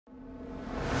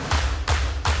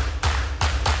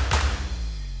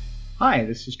Hi,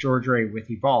 this is George Ray with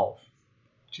Evolve.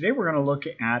 Today we're going to look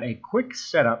at a quick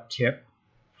setup tip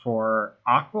for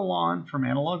Aquilon from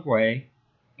Analog Way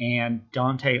and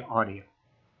Dante Audio.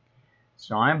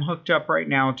 So I'm hooked up right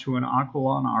now to an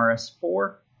Aquilon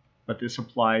RS4, but this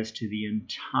applies to the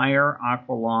entire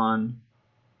Aquilon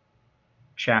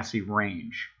chassis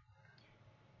range.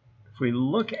 If we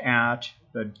look at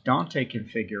the Dante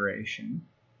configuration,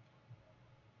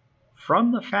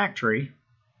 from the factory,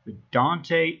 the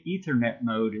Dante Ethernet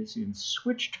mode is in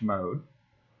switched mode,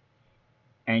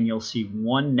 and you'll see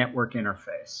one network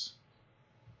interface.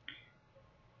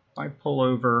 If I pull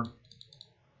over,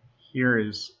 here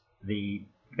is the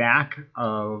back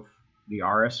of the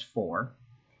RS4.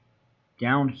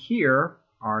 Down here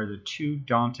are the two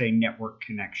Dante network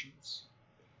connections.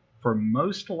 For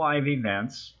most live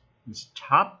events, this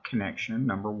top connection,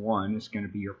 number 1, is going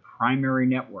to be your primary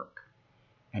network.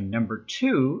 And number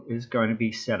 2 is going to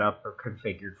be set up or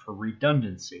configured for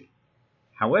redundancy.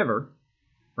 However,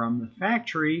 from the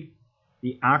factory,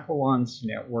 the Aquilon's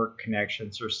network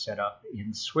connections are set up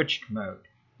in switched mode.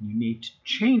 You need to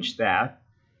change that,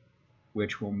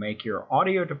 which will make your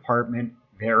audio department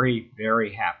very,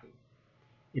 very happy.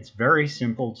 It's very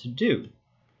simple to do.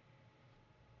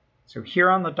 So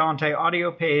here on the Dante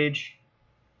Audio page,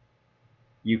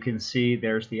 you can see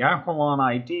there's the Aquilon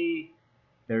ID.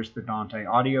 There's the Dante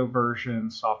Audio version,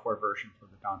 software version for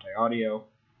the Dante Audio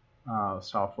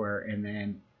software, and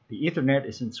then the Ethernet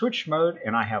is in switch mode,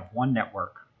 and I have one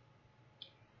network.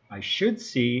 I should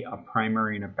see a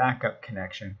primary and a backup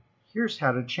connection. Here's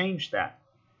how to change that.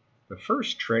 The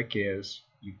first trick is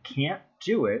you can't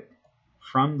do it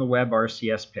from the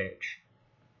WebRCS page.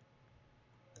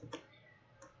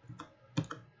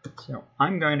 So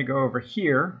I'm going to go over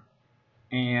here,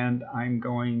 and I'm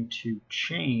going to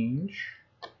change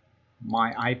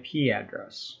my IP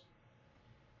address.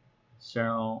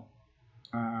 So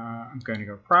I'm going to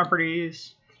go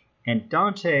properties, and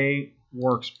Dante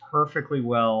works perfectly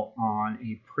well on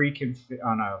a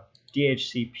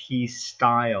DHCP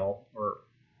style or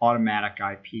automatic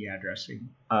IP addressing.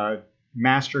 A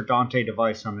master Dante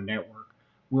device on the network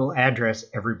will address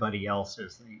everybody else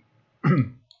as they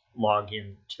log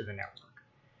into the network.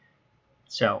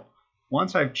 So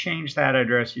once I've changed that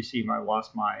address, you see I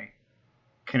lost my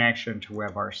connection to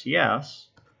WebRCS,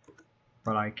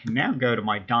 but I can now go to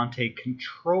my Dante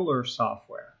controller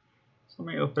software. So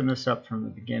let me open this up from the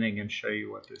beginning and show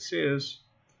you what this is.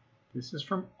 This is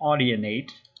from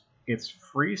Audionate. It's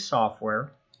free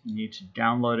software. You need to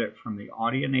download it from the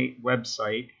Audionate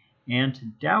website, and to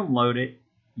download it,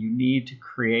 you need to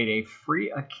create a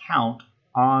free account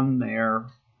on their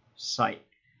site.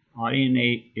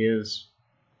 Audionate is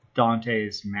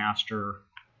Dante's master.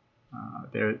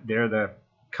 They're the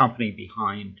company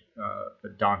behind the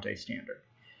Dante standard.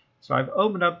 So I've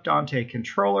opened up Dante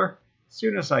controller. As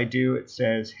soon as I do, it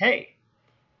says, hey,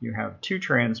 you have two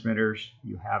transmitters.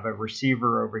 You have a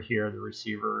receiver over here. The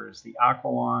receiver is the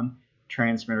Aquilon.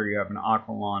 Transmitter, you have an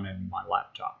Aquilon in my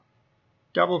laptop.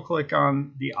 Double click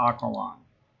on the Aquilon.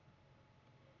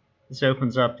 This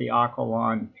opens up the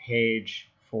Aquilon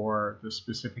page for the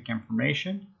specific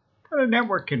information. Go to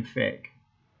network config.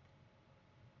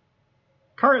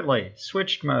 Currently,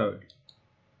 switched mode.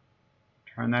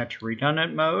 Turn that to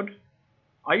redundant mode.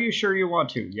 Are you sure you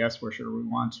want to? Yes, we're sure we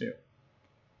want to.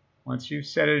 Once you've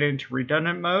set it into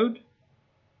redundant mode,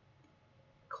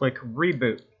 click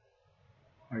reboot.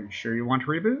 Are you sure you want to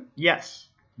reboot? Yes.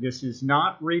 This is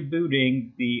not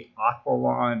rebooting the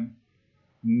Aquilon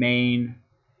main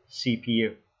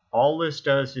CPU. All this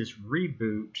does is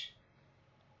reboot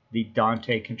the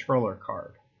Dante controller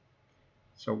card.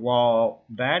 So while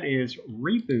that is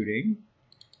rebooting,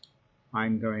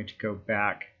 I'm going to go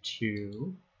back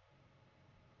to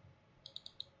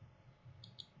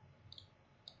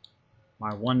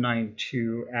my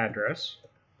 192 address.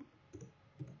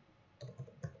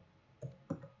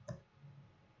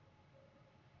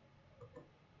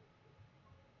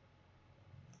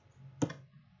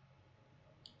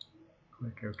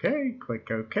 Click OK, click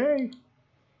OK.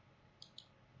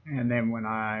 And then when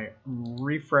I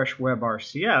refresh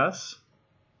WebRCS,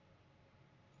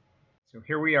 so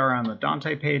here we are on the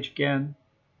Dante page again.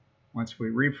 Once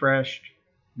we refreshed,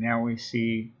 now we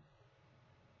see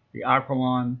the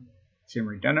Aquilon. It's in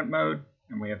redundant mode,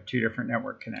 and we have two different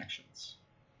network connections.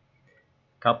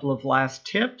 A couple of last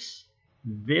tips.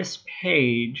 This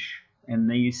page and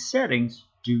these settings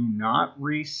do not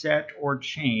reset or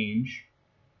change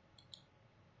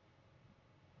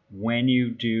when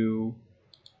you do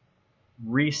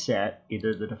reset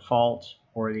either the default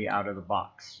or the out of the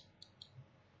box.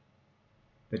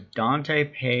 The Dante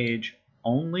page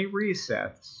only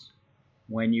resets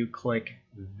when you click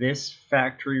this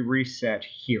factory reset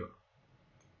here.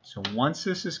 So once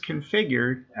this is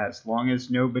configured, as long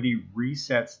as nobody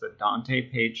resets the Dante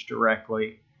page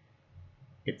directly,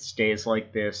 it stays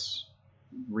like this,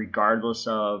 regardless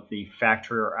of the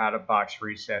factory or out-of-box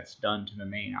resets done to the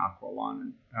main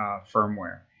Aquilon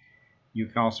firmware. You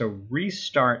can also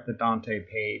restart the Dante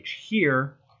page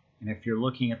here, and if you're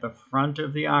looking at the front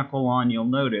of the Aquilon, you'll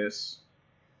notice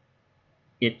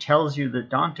it tells you that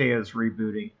Dante is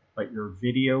rebooting, but your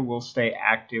video will stay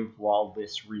active while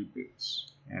this reboots.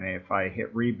 And if I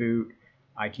hit reboot,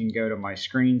 I can go to my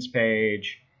screens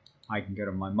page, I can go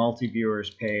to my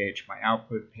multi-viewers page, my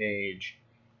output page.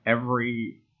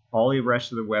 All the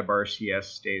rest of the WebRCS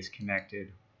stays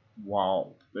connected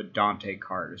while the Dante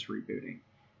card is rebooting.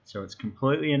 So it's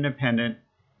completely independent.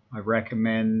 I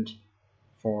recommend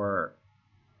for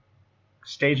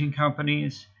staging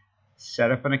companies,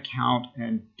 set up an account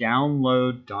and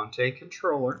download Dante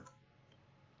Controller.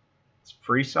 It's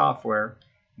free software,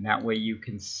 and that way you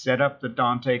can set up the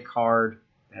Dante card.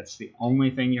 That's the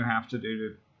only thing you have to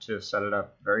do to set it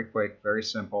up. Very quick, very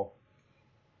simple.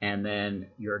 And then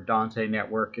your Dante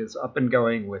network is up and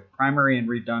going with primary and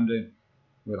redundant,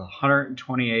 with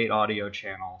 128 audio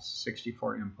channels,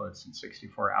 64 inputs, and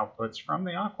 64 outputs from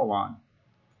the Aquilon.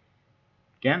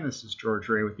 Again, this is George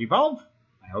Ray with Evolve.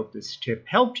 I hope this tip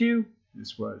helped you.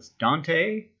 This was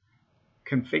Dante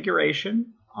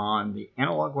Configuration on the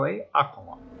Analog Way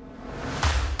Aquilon.